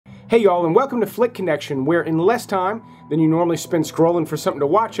Hey y'all, and welcome to Flick Connection, where in less time than you normally spend scrolling for something to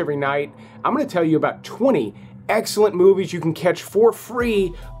watch every night, I'm going to tell you about 20 excellent movies you can catch for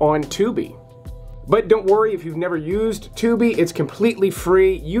free on Tubi. But don't worry, if you've never used Tubi, it's completely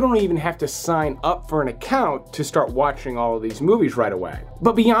free. You don't even have to sign up for an account to start watching all of these movies right away.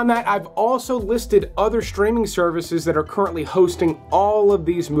 But beyond that, I've also listed other streaming services that are currently hosting all of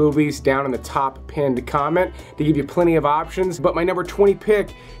these movies down in the top pinned comment to give you plenty of options. But my number 20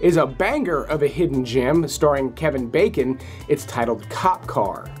 pick is a banger of a hidden gem starring Kevin Bacon. It's titled Cop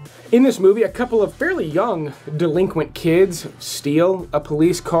Car. In this movie, a couple of fairly young delinquent kids steal a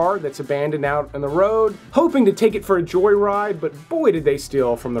police car that's abandoned out on the road, hoping to take it for a joyride, but boy did they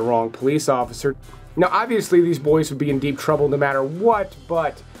steal from the wrong police officer. Now obviously these boys would be in deep trouble no matter what,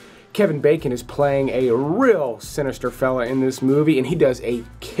 but Kevin Bacon is playing a real sinister fella in this movie, and he does a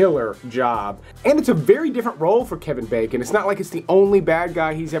killer job. And it's a very different role for Kevin Bacon. It's not like it's the only bad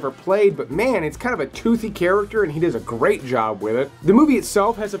guy he's ever played, but man, it's kind of a toothy character, and he does a great job with it. The movie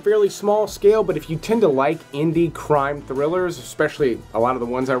itself has a fairly small scale, but if you tend to like indie crime thrillers, especially a lot of the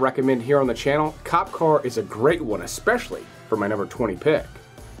ones I recommend here on the channel, Cop Car is a great one, especially for my number 20 pick.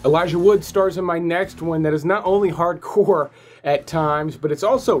 Elijah Wood stars in my next one that is not only hardcore at times, but it's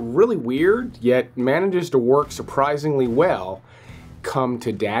also really weird, yet manages to work surprisingly well. Come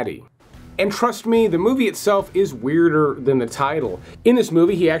to Daddy. And trust me, the movie itself is weirder than the title. In this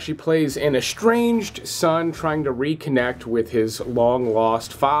movie, he actually plays an estranged son trying to reconnect with his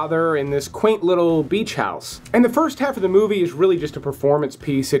long-lost father in this quaint little beach house. And the first half of the movie is really just a performance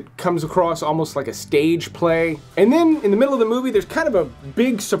piece. It comes across almost like a stage play. And then in the middle of the movie, there's kind of a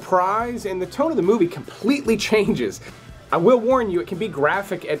big surprise, and the tone of the movie completely changes. I will warn you, it can be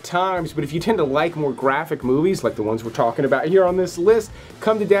graphic at times, but if you tend to like more graphic movies, like the ones we're talking about here on this list,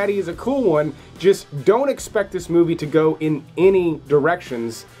 Come to Daddy is a cool one. Just don't expect this movie to go in any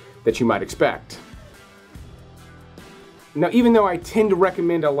directions that you might expect. Now, even though I tend to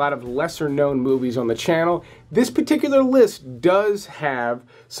recommend a lot of lesser-known movies on the channel, this particular list does have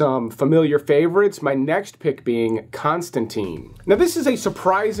some familiar favorites, my next pick being Constantine. Now, this is a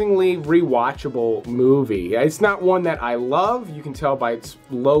surprisingly rewatchable movie. It's not one that I love, you can tell by its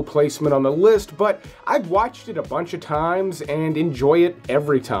low placement on the list, but I've watched it a bunch of times and enjoy it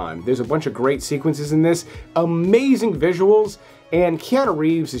every time. There's a bunch of great sequences in this, amazing visuals, and Keanu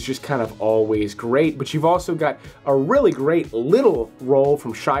Reeves is just kind of always great, but you've also got a really great little role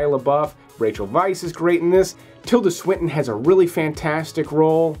from Shia LaBeouf. Rachel Weisz is great in this. Tilda Swinton has a really fantastic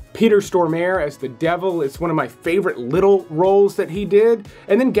role. Peter Stormare as the devil is one of my favorite little roles that he did.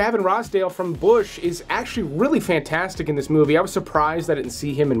 And then Gavin Rossdale from Bush is actually really fantastic in this movie. I was surprised I didn't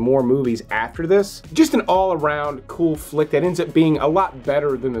see him in more movies after this. Just an all-around cool flick that ends up being a lot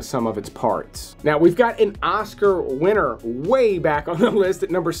better than the sum of its parts. Now, we've got an Oscar winner way back on the list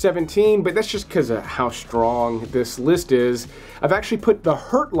at number 17, but that's just because of how strong this list is. I've actually put The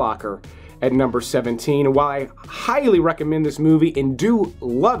Hurt Locker at number 17, and while I highly recommend this movie and do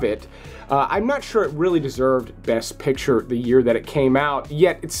love it, I'm not sure it really deserved Best Picture the year that it came out,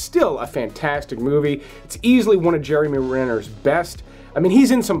 yet it's still a fantastic movie. It's easily one of Jeremy Renner's best. I mean,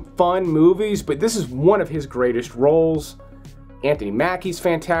 he's in some fun movies, but this is one of his greatest roles. Anthony Mackie's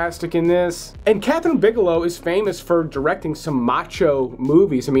fantastic in this. And Kathryn Bigelow is famous for directing some macho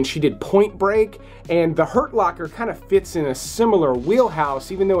movies. I mean, she did Point Break, and The Hurt Locker kind of fits in a similar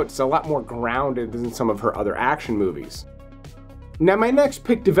wheelhouse, even though it's a lot more grounded than some of her other action movies. Now, my next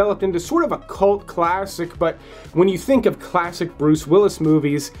pick developed into sort of a cult classic, but when you think of classic Bruce Willis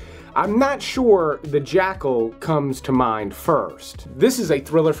movies, I'm not sure The Jackal comes to mind first. This is a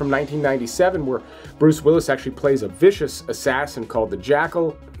thriller from 1997 where Bruce Willis actually plays a vicious assassin called the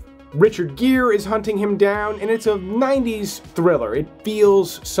Jackal. Richard Gere is hunting him down, and it's a 90s thriller. It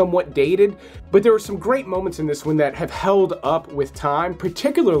feels somewhat dated, but there are some great moments in this one that have held up with time,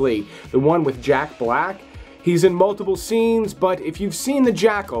 particularly the one with Jack Black. He's in multiple scenes, but if you've seen The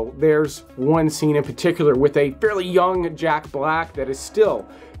Jackal, there's one scene in particular with a fairly young Jack Black that is still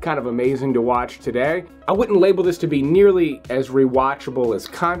kind of amazing to watch today. I wouldn't label this to be nearly as rewatchable as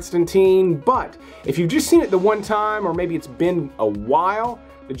Constantine, but if you've just seen it the one time, or maybe it's been a while,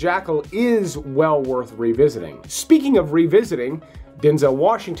 The Jackal is well worth revisiting. Speaking of revisiting, Denzel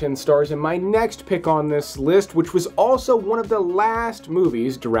Washington stars in my next pick on this list, which was also one of the last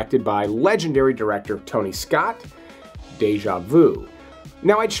movies directed by legendary director Tony Scott, Deja Vu.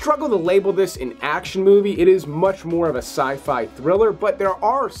 Now, I'd struggle to label this an action movie. It is much more of a sci-fi thriller, but there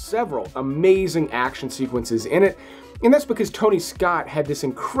are several amazing action sequences in it, and that's because Tony Scott had this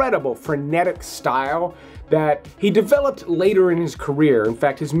incredible frenetic style that he developed later in his career. In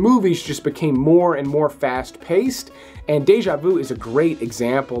fact, his movies just became more and more fast-paced, and Deja Vu is a great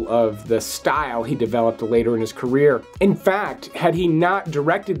example of the style he developed later in his career. In fact, had he not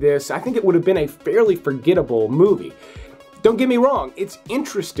directed this, I think it would have been a fairly forgettable movie. Don't get me wrong, it's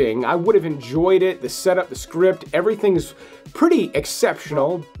interesting. I would have enjoyed it, the setup, the script, everything's pretty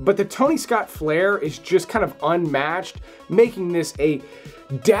exceptional, but the Tony Scott flair is just kind of unmatched, making this a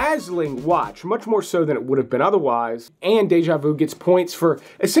dazzling watch, much more so than it would have been otherwise. And Deja Vu gets points for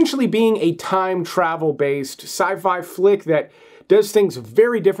essentially being a time travel-based sci-fi flick that does things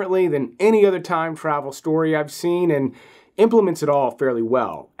very differently than any other time travel story I've seen and implements it all fairly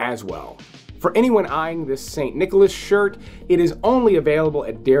well as well. For anyone eyeing this St. Nicholas shirt, it is only available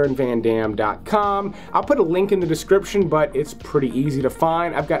at darrenvandam.com. I'll put a link in the description, but it's pretty easy to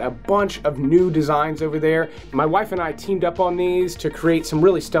find. I've got a bunch of new designs over there. My wife and I teamed up on these to create some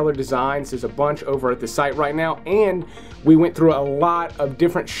really stellar designs. There's a bunch over at the site right now, and we went through a lot of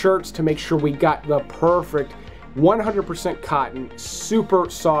different shirts to make sure we got the perfect 100% cotton, super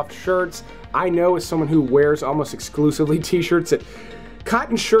soft shirts. I know as someone who wears almost exclusively t-shirts that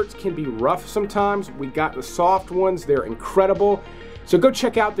cotton shirts can be rough sometimes. We got the soft ones, they're incredible. So go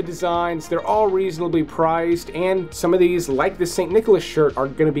check out the designs, they're all reasonably priced, and some of these, like the St. Nicholas shirt, are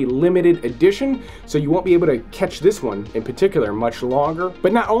gonna be limited edition, so you won't be able to catch this one in particular much longer.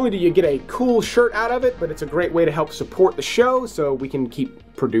 But not only do you get a cool shirt out of it, but it's a great way to help support the show so we can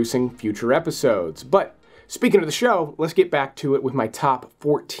keep producing future episodes. But speaking of the show, let's get back to it with my top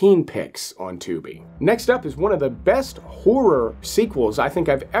 14 picks on Tubi. Next up is one of the best horror sequels I think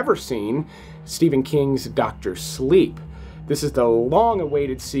I've ever seen, Stephen King's Dr. Sleep. This is the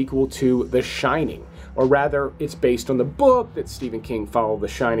long-awaited sequel to The Shining, or rather, it's based on the book that Stephen King followed The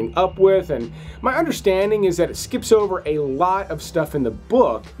Shining up with, and my understanding is that it skips over a lot of stuff in the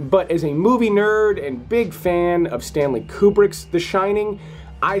book, but as a movie nerd and big fan of Stanley Kubrick's The Shining,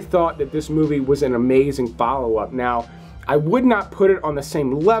 I thought that this movie was an amazing follow-up. Now, I would not put it on the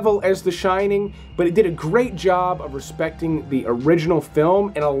same level as The Shining, but it did a great job of respecting the original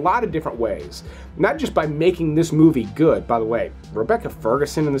film in a lot of different ways. Not just by making this movie good, by the way. Rebecca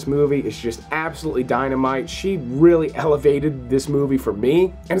Ferguson in this movie is just absolutely dynamite. She really elevated this movie for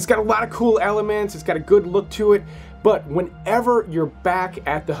me. And it's got a lot of cool elements, it's got a good look to it. But whenever you're back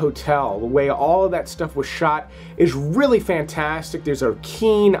at the hotel, the way all of that stuff was shot is really fantastic. There's a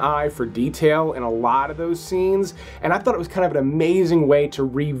keen eye for detail in a lot of those scenes, and I thought it was kind of an amazing way to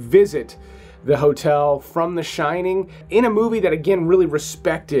revisit the hotel from The Shining in a movie that, again, really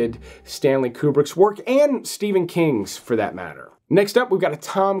respected Stanley Kubrick's work and Stephen King's, for that matter. Next up, we've got a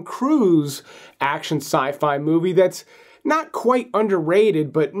Tom Cruise action sci-fi movie that's not quite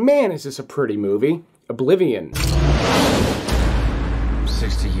underrated, but man, is this a pretty movie. Oblivion.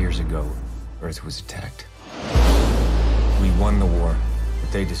 60 years ago, Earth was attacked. We won the war,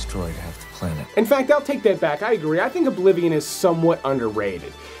 but they destroyed half the planet. In fact, I'll take that back. I agree. I think Oblivion is somewhat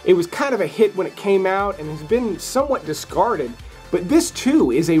underrated. It was kind of a hit when it came out and has been somewhat discarded, but this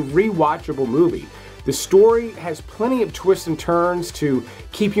too is a rewatchable movie. The story has plenty of twists and turns to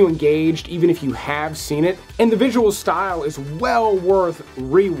keep you engaged even if you have seen it, and the visual style is well worth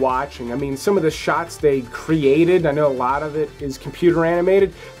rewatching. I mean, some of the shots they created, I know a lot of it is computer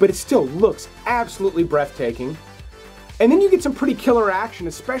animated, but it still looks absolutely breathtaking. And then you get some pretty killer action,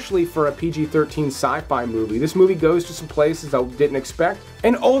 especially for a PG-13 sci-fi movie. This movie goes to some places I didn't expect,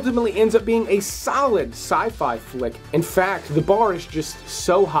 and ultimately ends up being a solid sci-fi flick. In fact, the bar is just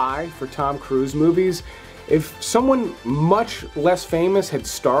so high for Tom Cruise movies. If someone much less famous had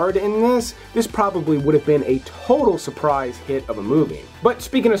starred in this, this probably would have been a total surprise hit of a movie. But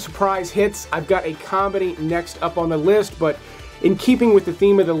speaking of surprise hits, I've got a comedy next up on the list, but in keeping with the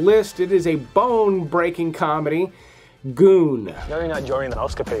theme of the list, it is a bone-breaking comedy. Goon. You know you're not joining the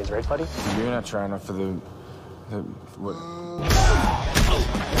escapades, right, buddy? You're not trying enough for what?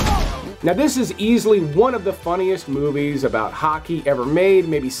 Now this is easily one of the funniest movies about hockey ever made,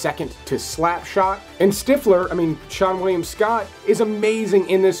 maybe second to Slapshot. And Stifler, Sean William Scott, is amazing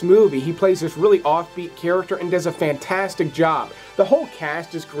in this movie. He plays this really offbeat character and does a fantastic job. The whole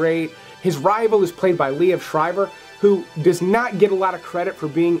cast is great. His rival is played by Liev Schreiber, who does not get a lot of credit for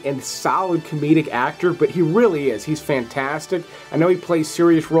being a solid comedic actor, but he really is. He's fantastic. I know he plays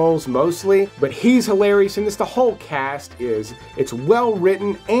serious roles mostly, but he's hilarious, and the whole cast is. It's well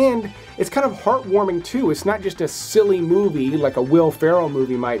written, and it's kind of heartwarming too. It's not just a silly movie like a Will Ferrell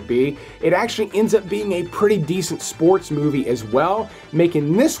movie might be. It actually ends up being a pretty decent sports movie as well,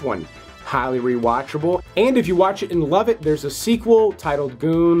 making this one highly rewatchable. And if you watch it and love it, there's a sequel titled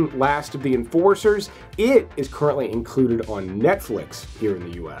Goon: Last of the Enforcers. It is currently included on Netflix here in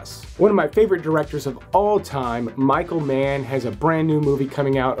the US. One of my favorite directors of all time, Michael Mann, has a brand new movie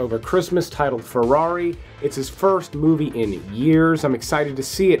coming out over Christmas titled Ferrari. It's his first movie in years. I'm excited to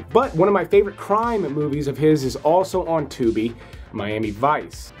see it. But one of my favorite crime movies of his is also on Tubi, Miami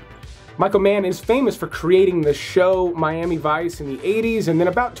Vice. Michael Mann is famous for creating the show Miami Vice in the 80s, and then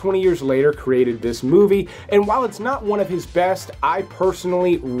about 20 years later created this movie, and while it's not one of his best, I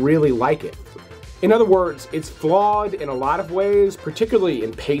personally really like it. In other words, it's flawed in a lot of ways, particularly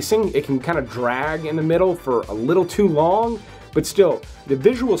in pacing. It can kind of drag in the middle for a little too long, but still, the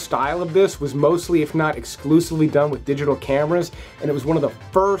visual style of this was mostly, if not exclusively, done with digital cameras, and it was one of the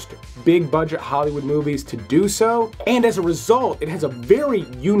first big-budget Hollywood movies to do so. And as a result, it has a very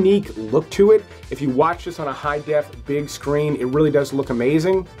unique look to it. If you watch this on a high-def big screen, it really does look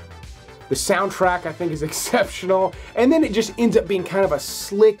amazing. The soundtrack, I think, is exceptional, and then it just ends up being kind of a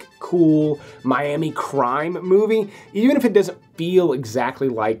slick, cool Miami crime movie, even if it doesn't feel exactly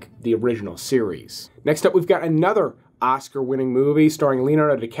like the original series. Next up, we've got another Oscar-winning movie starring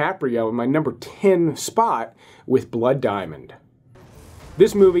Leonardo DiCaprio in my number 10 spot with Blood Diamond.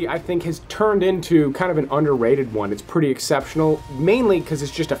 This movie, I think, has turned into kind of an underrated one. It's pretty exceptional, mainly because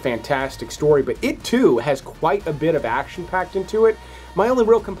it's just a fantastic story, but it too has quite a bit of action packed into it. My only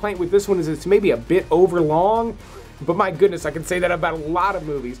real complaint with this one is it's maybe a bit overlong, but my goodness, I can say that about a lot of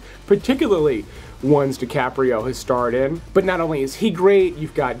movies, particularly ones DiCaprio has starred in. But not only is he great,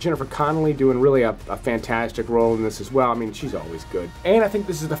 you've got Jennifer Connelly doing really a fantastic role in this as well. I mean, she's always good. And I think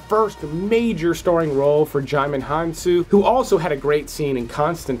this is the first major starring role for Djimon Hounsou, who also had a great scene in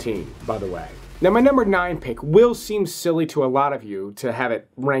Constantine, by the way. Now, my number 9 pick will seem silly to a lot of you to have it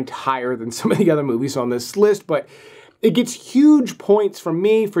ranked higher than some of the other movies on this list, but it gets huge points from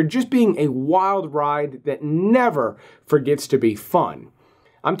me for just being a wild ride that never forgets to be fun.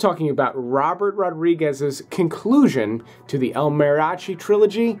 I'm talking about Robert Rodriguez's conclusion to the El Mariachi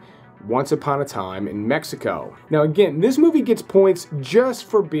trilogy, Once Upon a Time in Mexico. Now again, this movie gets points just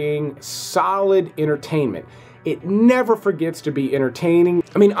for being solid entertainment. It never forgets to be entertaining.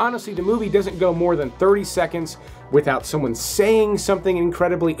 I mean, honestly, the movie doesn't go more than 30 seconds without someone saying something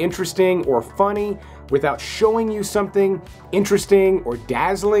incredibly interesting or funny, without showing you something interesting or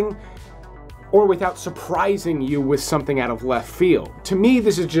dazzling, or without surprising you with something out of left field. To me,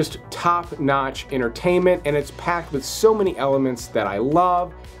 this is just top-notch entertainment, and it's packed with so many elements that I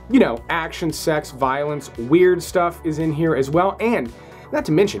love. You know, action, sex, violence, weird stuff is in here as well, and not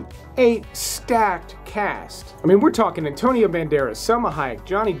to mention, a stacked cast. I mean, we're talking Antonio Banderas, Selma Hayek,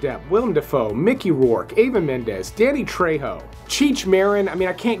 Johnny Depp, Willem Dafoe, Mickey Rourke, Ava Mendes, Danny Trejo, Cheech Marin. I mean,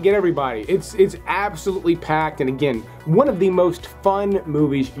 I can't get everybody. It's absolutely packed, and again, one of the most fun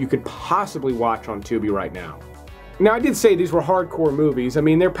movies you could possibly watch on Tubi right now. Now, I did say these were hardcore movies. I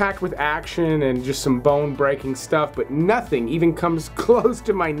mean, they're packed with action and just some bone-breaking stuff, but nothing even comes close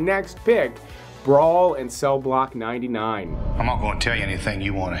to my next pick, Brawl in Cell Block 99. I'm not going to tell you anything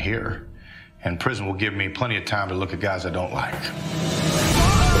you want to hear, and prison will give me plenty of time to look at guys I don't like.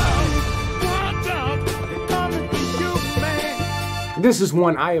 This is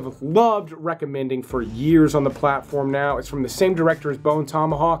one I have loved recommending for years on the platform now. It's from the same director as Bone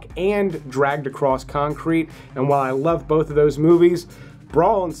Tomahawk and Dragged Across Concrete, and while I love both of those movies,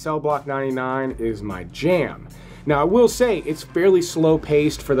 Brawl in Cell Block 99 is my jam. Now, I will say it's fairly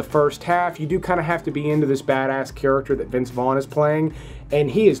slow-paced for the first half. You do kind of have to be into this badass character that Vince Vaughn is playing, and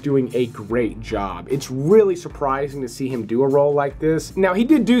he is doing a great job. It's really surprising to see him do a role like this. Now, he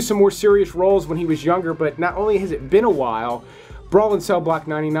did do some more serious roles when he was younger, but not only has it been a while, Brawl in Cell Block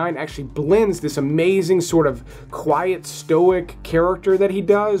 99 actually blends this amazing sort of quiet, stoic character that he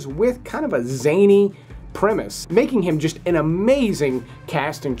does with kind of a zany premise, making him just an amazing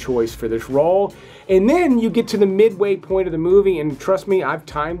casting choice for this role. And then you get to the midway point of the movie, and trust me, I've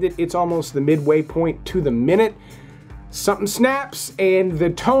timed it, it's almost the midway point to the minute. Something snaps, and the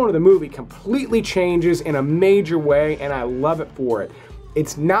tone of the movie completely changes in a major way, and I love it for it.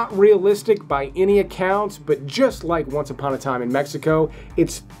 It's not realistic by any accounts, but just like Once Upon a Time in Mexico,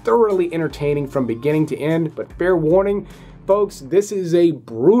 it's thoroughly entertaining from beginning to end, but fair warning, folks, this is a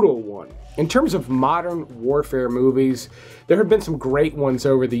brutal one. In terms of modern warfare movies, there have been some great ones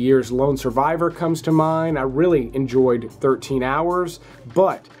over the years. Lone Survivor comes to mind. I really enjoyed 13 Hours,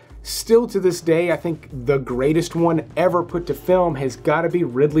 but still to this day, I think the greatest one ever put to film has got to be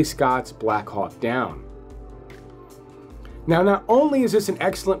Ridley Scott's Black Hawk Down. Now, not only is this an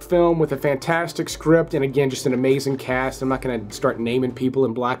excellent film with a fantastic script and again, just an amazing cast, I'm not going to start naming people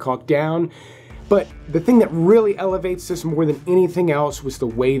in Black Hawk Down, but the thing that really elevates this more than anything else was the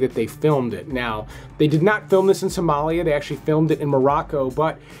way that they filmed it. Now, they did not film this in Somalia, they actually filmed it in Morocco,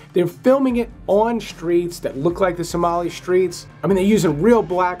 but they're filming it on streets that look like the Somali streets. I mean, they're using real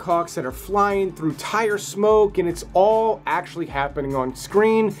Black Hawks that are flying through tire smoke, and it's all actually happening on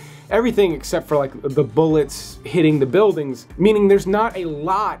screen. Everything except for like the bullets hitting the buildings, meaning there's not a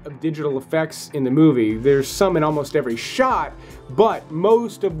lot of digital effects in the movie. There's some in almost every shot, but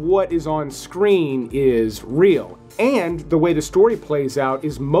most of what is on screen is real. And the way the story plays out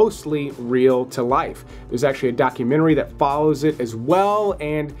is mostly real to life. There's actually a documentary that follows it as well,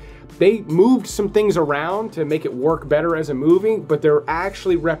 and they moved some things around to make it work better as a movie, but they're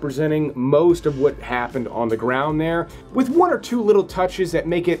actually representing most of what happened on the ground there, with one or two little touches that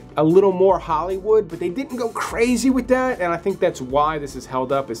make it a little more Hollywood, but they didn't go crazy with that, and I think that's why this is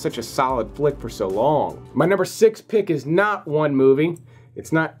held up as such a solid flick for so long. My number 6 pick is not one movie,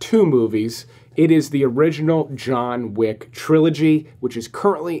 it's not two movies, it is the original John Wick trilogy, which is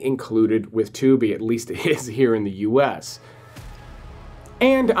currently included with Tubi, at least it is here in the US.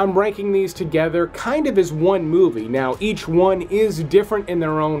 And I'm ranking these together kind of as one movie. Now, each one is different in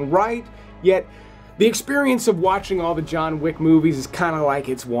their own right, yet the experience of watching all the John Wick movies is kind of like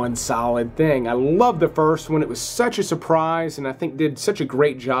it's one solid thing. I love the first one. It was such a surprise and I think did such a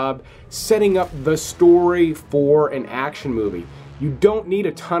great job setting up the story for an action movie. You don't need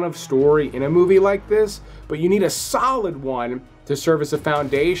a ton of story in a movie like this, but you need a solid one to serve as a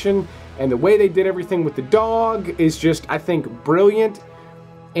foundation. And the way they did everything with the dog is just, I think, brilliant.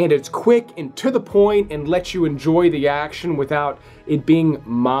 And it's quick and to the point and lets you enjoy the action without it being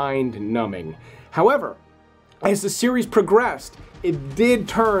mind-numbing. However, as the series progressed, it did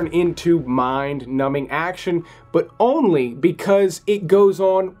turn into mind-numbing action, but only because it goes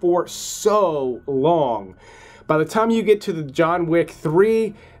on for so long. By the time you get to the John Wick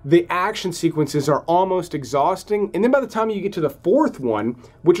 3, the action sequences are almost exhausting, and then by the time you get to the fourth one,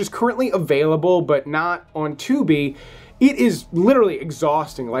 which is currently available but not on Tubi, it is literally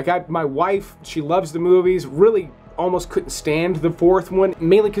exhausting. Like my wife, she loves the movies, really almost couldn't stand the fourth one,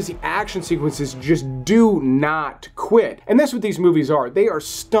 mainly because the action sequences just do not quit. And that's what these movies are. They are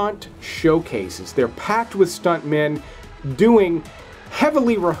stunt showcases. They're packed with stunt men doing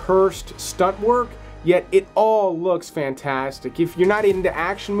heavily rehearsed stunt work, yet it all looks fantastic. If you're not into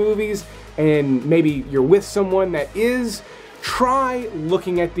action movies and maybe you're with someone that is, try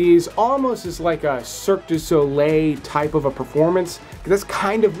looking at these almost as like a Cirque du Soleil type of a performance, because that's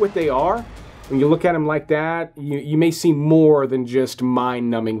kind of what they are. When you look at them like that, you may see more than just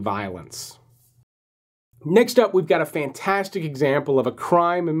mind-numbing violence. Next up, we've got a fantastic example of a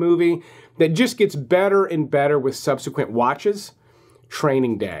crime movie that just gets better and better with subsequent watches,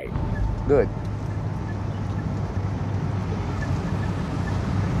 Training Day. Good.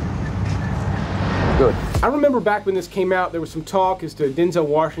 Good. I remember back when this came out, there was some talk as to Denzel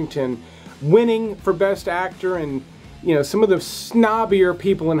Washington winning for Best Actor, and you know, some of the snobbier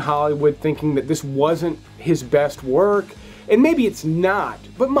people in Hollywood thinking that this wasn't his best work. And maybe it's not,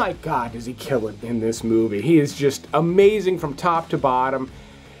 but my God, does he kill it in this movie. He is just amazing from top to bottom.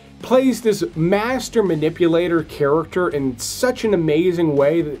 Plays this master manipulator character in such an amazing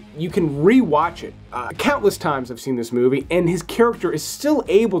way that you can re-watch it. Countless times I've seen this movie, and his character is still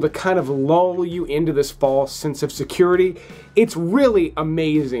able to kind of lull you into this false sense of security. It's really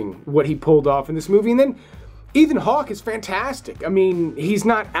amazing what he pulled off in this movie. And then Ethan Hawke is fantastic. I mean, he's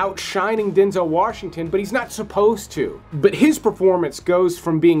not outshining Denzel Washington, but he's not supposed to. But his performance goes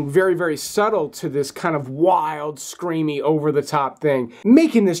from being very, very subtle to this kind of wild, screamy, over-the-top thing,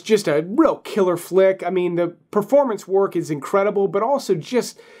 making this just a real killer flick. I mean, the performance work is incredible, but also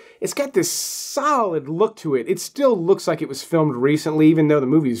just, it's got this solid look to it. It still looks like it was filmed recently, even though the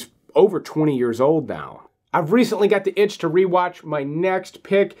movie's over 20 years old now. I've recently got the itch to rewatch my next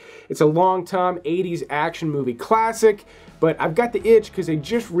pick. It's a long-time 80s action movie classic, but I've got the itch because they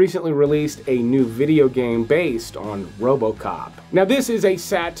just recently released a new video game based on RoboCop. Now this is a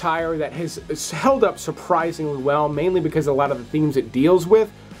satire that has held up surprisingly well, mainly because a lot of the themes it deals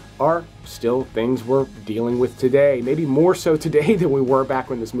with are still things we're dealing with today. Maybe more so today than we were back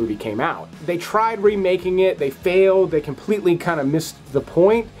when this movie came out. They tried remaking it, they failed, they completely kind of missed the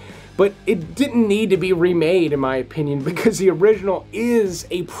point. but it didn't need to be remade, in my opinion, because the original is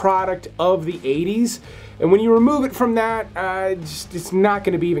a product of the 80s. And when you remove it from that, it's not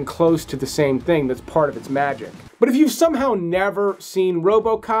going to be even close to the same thing that's part of its magic. But if you've somehow never seen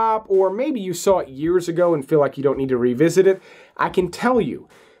RoboCop, or maybe you saw it years ago and feel like you don't need to revisit it, I can tell you,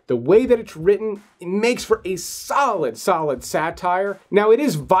 the way that it's written, it makes for a solid satire. Now, it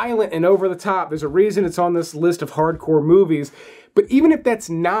is violent and over the top. There's a reason it's on this list of hardcore movies. But even if that's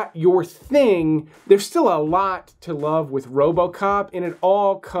not your thing, there's still a lot to love with RoboCop, and it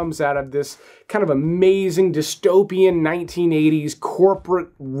all comes out of this kind of amazing dystopian 1980s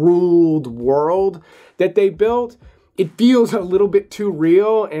corporate-ruled world that they built. It feels a little bit too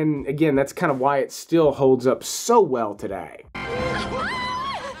real, and again, that's kind of why it still holds up so well today. I'd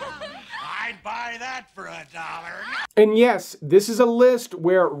buy that for $1. And yes, this is a list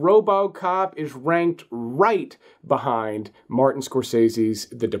where RoboCop is ranked right behind Martin Scorsese's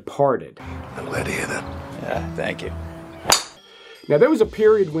The Departed. I'm glad to hear that. Yeah, thank you. Now, there was a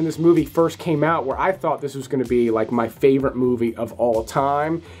period when this movie first came out where I thought this was going to be like my favorite movie of all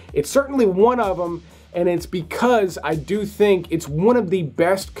time. It's certainly one of them, and it's because I do think it's one of the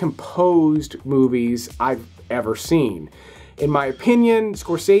best composed movies I've ever seen. In my opinion,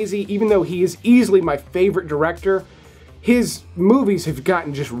 Scorsese, even though he is easily my favorite director, his movies have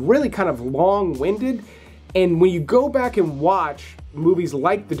gotten just really kind of long-winded, and when you go back and watch movies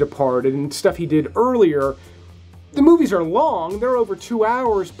like The Departed and stuff he did earlier, the movies are long, they're over 2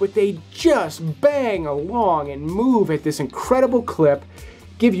 hours, but they just bang along and move at this incredible clip,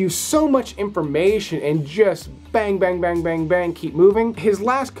 give you so much information, and just bang, bang, bang, bang, bang, keep moving. His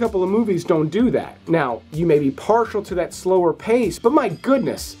last couple of movies don't do that. Now, you may be partial to that slower pace, but my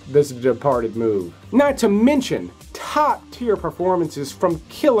goodness, does The Departed move. Not to mention top-tier performances from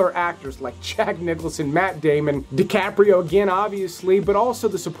killer actors like Jack Nicholson, Matt Damon, DiCaprio again, obviously, but also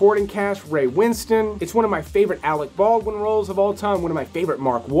the supporting cast, Ray Winston. It's one of my favorite Alec Baldwin roles of all time, one of my favorite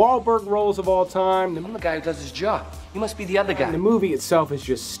Mark Wahlberg roles of all time. I'm the guy who does his job. You must be the other guy. And the movie itself is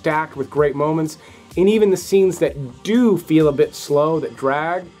just stacked with great moments, and even the scenes that do feel a bit slow, that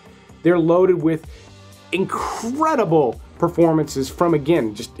drag, they're loaded with incredible performances from,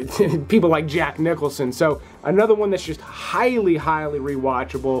 again, just people like Jack Nicholson. So another one that's just highly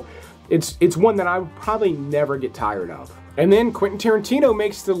rewatchable. It's one that I would probably never get tired of. And then Quentin Tarantino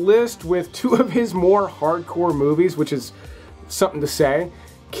makes the list with two of his more hardcore movies, which is something to say.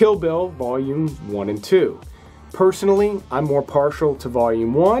 Kill Bill, Volume 1 and 2. Personally, I'm more partial to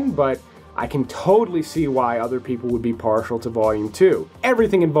Volume 1, but I can totally see why other people would be partial to Volume 2.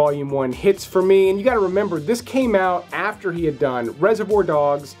 Everything in Volume 1 hits for me, and you gotta remember, this came out after he had done Reservoir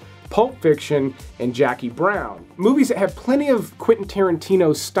Dogs, Pulp Fiction, and Jackie Brown. Movies that have plenty of Quentin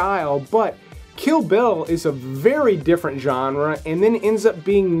Tarantino style, but Kill Bill is a very different genre, and then ends up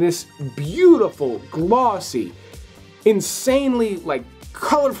being this beautiful, glossy, insanely,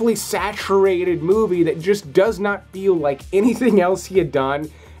 colorfully saturated movie that just does not feel like anything else he had done.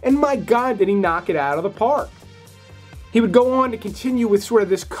 And my God, did he knock it out of the park. He would go on to continue with sort of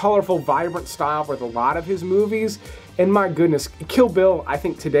this colorful, vibrant style with a lot of his movies. And my goodness, Kill Bill, I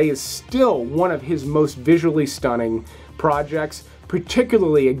think today is still one of his most visually stunning projects,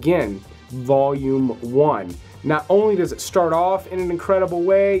 particularly, again, Volume 1. Not only does it start off in an incredible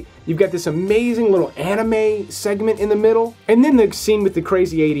way, you've got this amazing little anime segment in the middle, and then the scene with the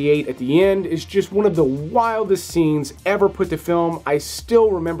Crazy 88 at the end is just one of the wildest scenes ever put to film. I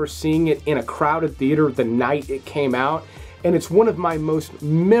still remember seeing it in a crowded theater the night it came out, and it's one of my most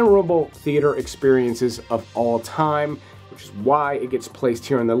memorable theater experiences of all time, which is why it gets placed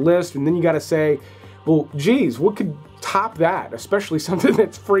here on the list. And then you gotta say, well, geez, what could top that? Especially something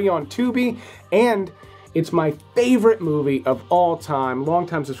that's free on Tubi, and it's my favorite movie of all time.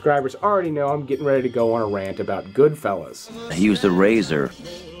 Longtime subscribers already know I'm getting ready to go on a rant about Goodfellas. He used a razor,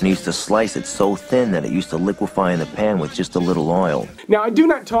 and he used to slice it so thin that it used to liquefy in the pan with just a little oil. Now, I do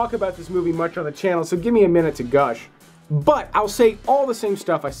not talk about this movie much on the channel, so give me a minute to gush. But I'll say all the same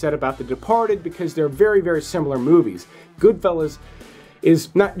stuff I said about The Departed because they're very similar movies. Goodfellas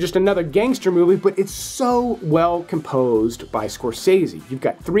is not just another gangster movie, but it's so well composed by Scorsese. You've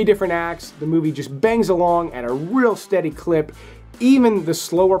got 3 different acts, the movie just bangs along at a real steady clip. Even the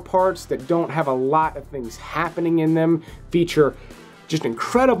slower parts that don't have a lot of things happening in them feature just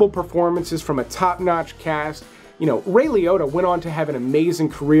incredible performances from a top-notch cast. You know, Ray Liotta went on to have an amazing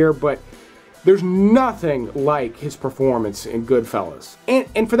career, but there's nothing like his performance in Goodfellas.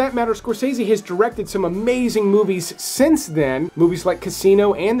 And for that matter, Scorsese has directed some amazing movies since then, movies like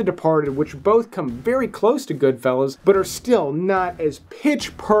Casino and The Departed, which both come very close to Goodfellas, but are still not as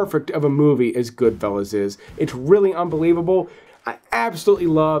pitch perfect of a movie as Goodfellas is. It's really unbelievable. I absolutely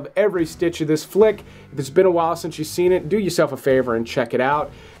love every stitch of this flick. If it's been a while since you've seen it, do yourself a favor and check it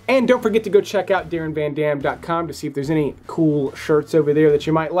out. And don't forget to go check out DarrenVanDam.com to see if there's any cool shirts over there that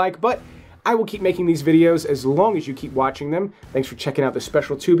you might like. But I will keep making these videos as long as you keep watching them. Thanks for checking out this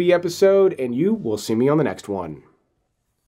special Tubi episode, and you will see me on the next one.